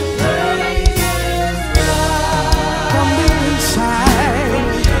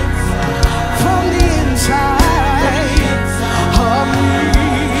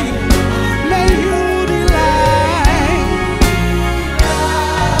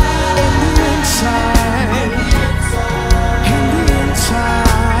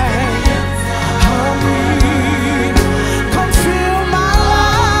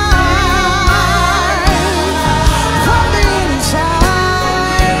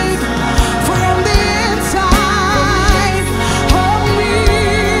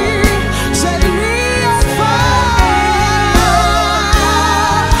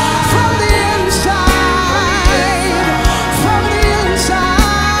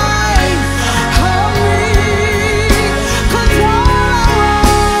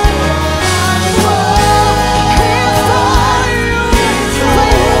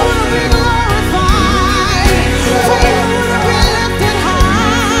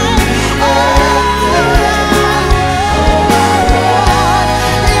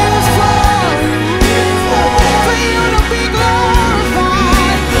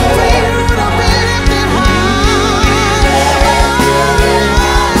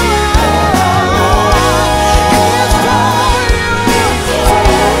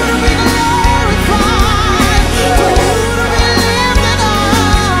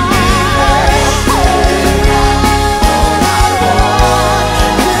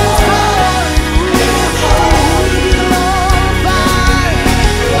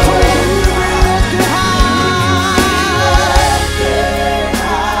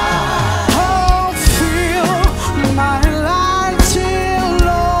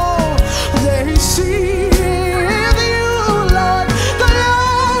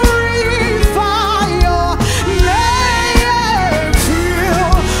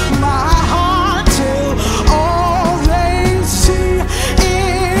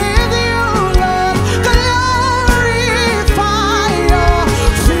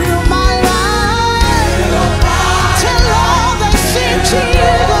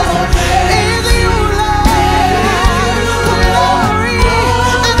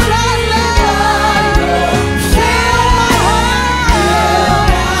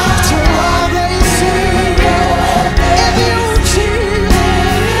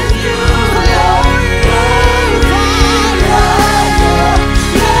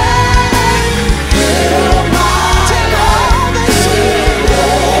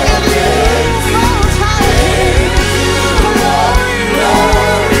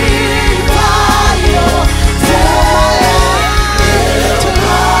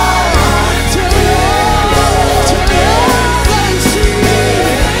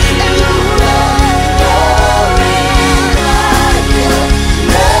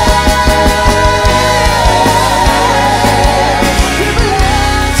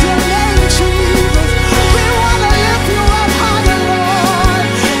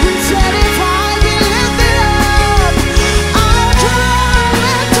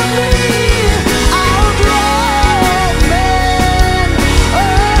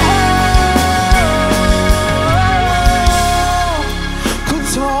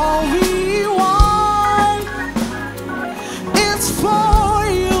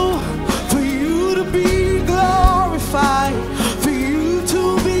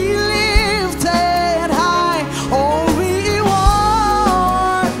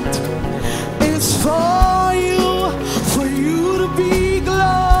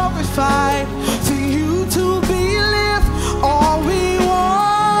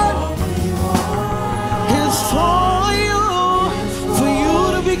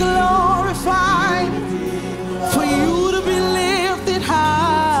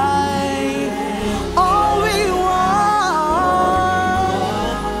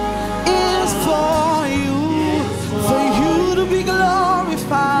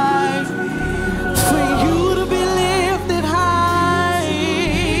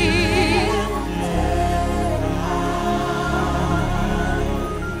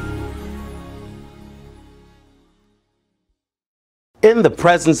 In the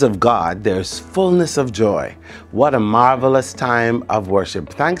presence of God, there's fullness of joy. What a marvelous time of worship.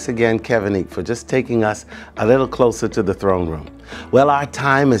 Thanks again, Kevin, for just taking us a little closer to the throne room. Well, our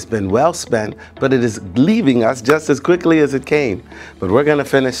time has been well spent, but it is leaving us just as quickly as it came. But we're going to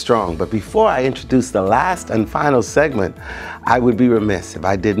finish strong. But before I introduce the last and final segment, I would be remiss if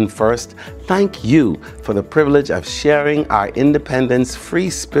I didn't first thank you for the privilege of sharing our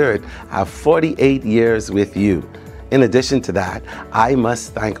independence-free spirit of 48 years with you. In addition to that, I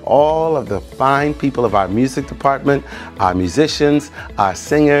must thank all of the fine people of our music department, our musicians, our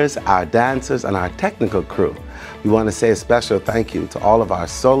singers, our dancers, and our technical crew. We want to say a special thank you to all of our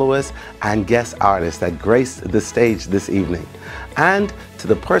soloists and guest artists that graced the stage this evening. And to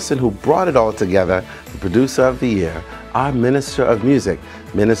the person who brought it all together, the producer of the year, our Minister of Music,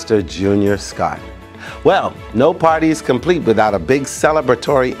 Minister Junior Scott. Well, no party is complete without a big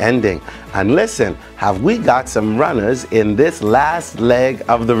celebratory ending. And listen, have we got some runners in this last leg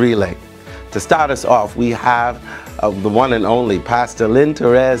of the relay? To start us off, we have the one and only Pastor Lynn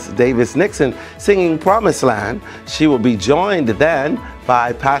Therese Davis Nixon singing Promised Land. She will be joined then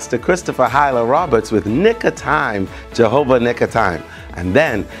by Pastor Christopher Hyla Roberts with Nick of Time, Jehovah Nick of Time. And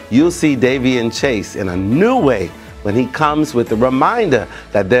then you'll see Davian Chase in a new way when he comes with the reminder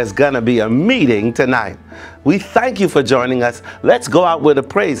that there's gonna be a meeting tonight. We thank you for joining us. Let's go out with a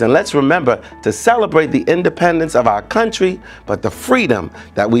praise, and let's remember to celebrate the independence of our country, but the freedom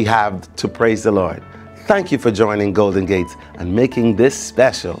that we have to praise the Lord. Thank you for joining Golden Gates and making this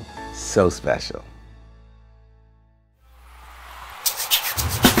special so special.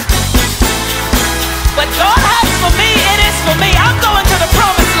 What God has for me, it is for me. I'm going to the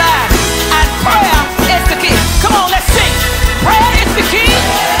promised land, and prayer is the key. Come on, let's sing. Prayer is the key.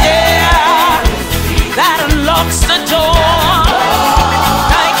 Yeah, that unlocks the door.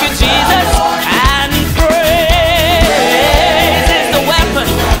 Thank you, Jesus. And praise is the weapon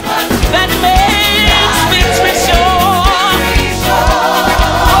that makes victory sure.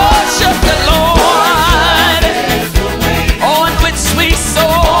 Worship the Lord, on which we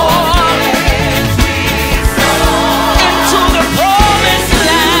soar into the promised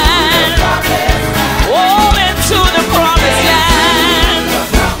land. Oh, into the promised land.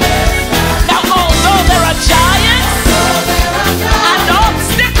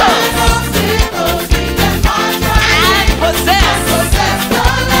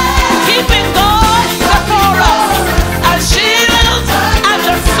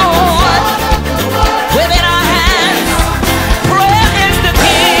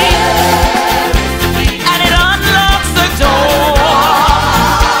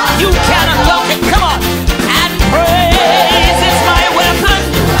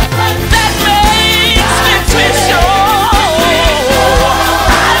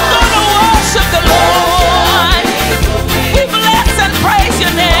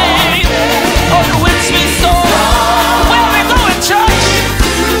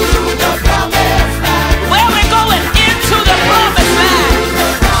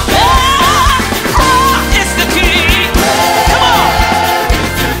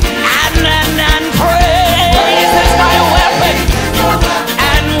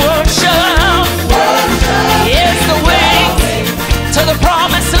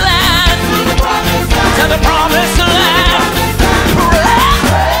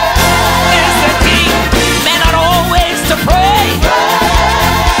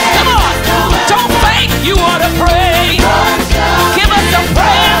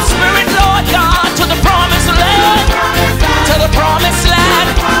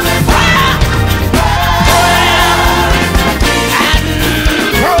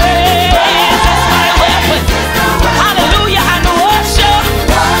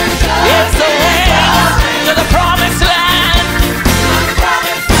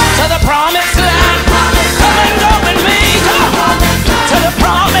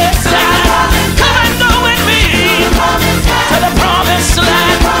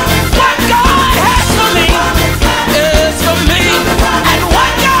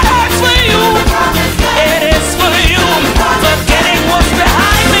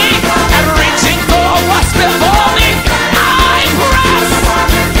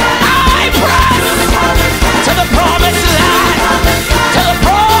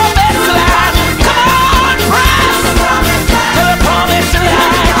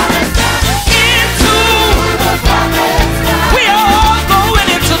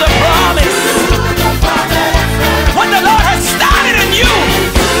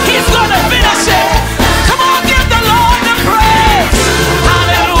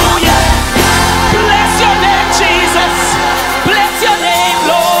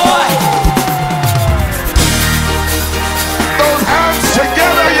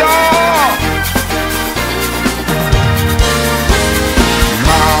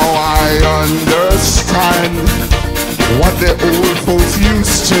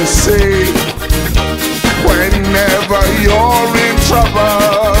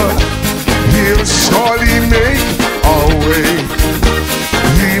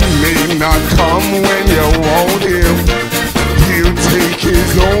 not come when you want him. He'll take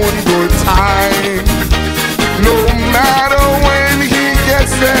his own good time. No matter when he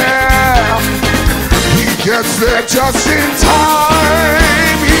gets there, he gets there just in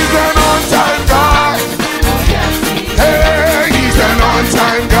time. He's an on-time God. Hey, he's an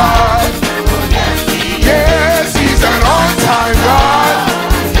on-time God. Yes, he's an on-time God.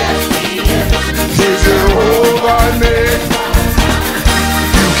 He's Jehovah Nissi.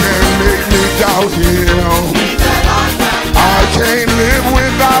 You can't make me doubt him. I can't live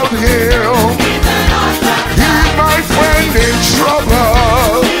without him. He's my friend in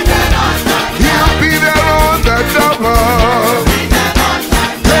trouble. He'll be there on the double.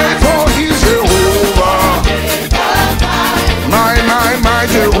 Therefore he's Jehovah. My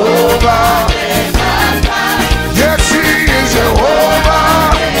Jehovah. Yes, he is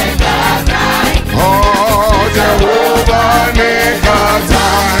Jehovah. Oh, Jehovah Nissi.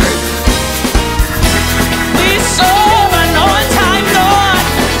 We serve an on-time God,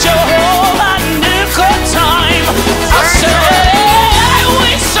 Jehovah Nissi. I say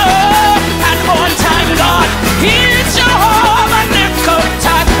we serve an on-time God. He's Jehovah Nissi.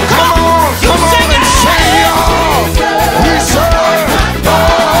 Come on, you come sing on and it. say y'all. We serve, oh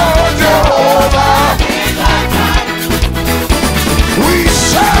Jehovah. We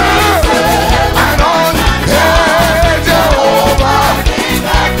serve an on-time Jehovah.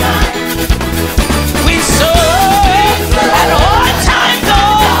 We serve an on-time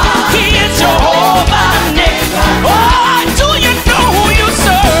God. He is Jehovah Nissi. Oh, do you know who you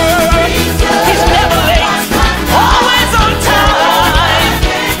serve? He's never late, always on time.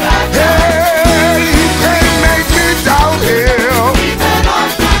 Hey, you can't make me doubt him.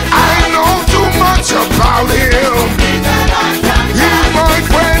 I know too much about him. He's my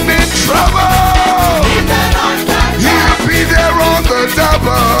friend in trouble. He'll be there on the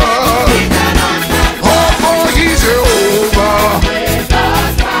double. Oh, for he's Jehovah.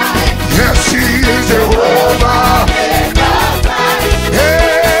 Yes, he is Jehovah.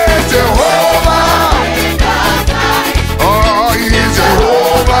 Hey, Jehovah. Oh, he's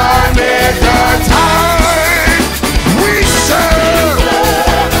Jehovah Nissi. We serve.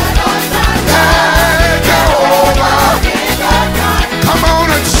 Hey, Jehovah. Come on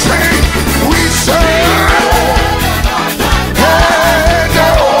and sing. We serve. Hey,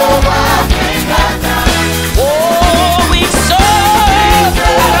 Jehovah. Oh, we serve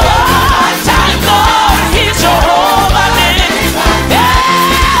an on-time God. He's Jehovah Nissi. Yeah,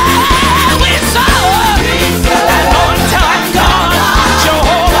 we serve an on-time God,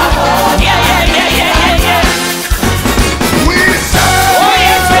 Jehovah. Yeah. We serve. Oh,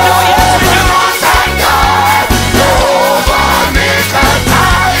 yes, we do. Yes, we do. On-time God. Jehovah Nissi.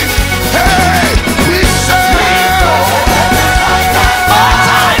 Hey, we serve.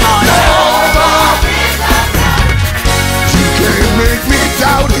 On-time. You can't make me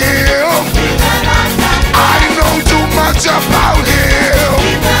doubt him. I know too much about him.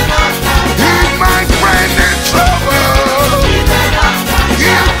 He's my friend in trouble.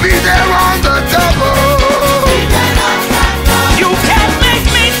 He'll be there on the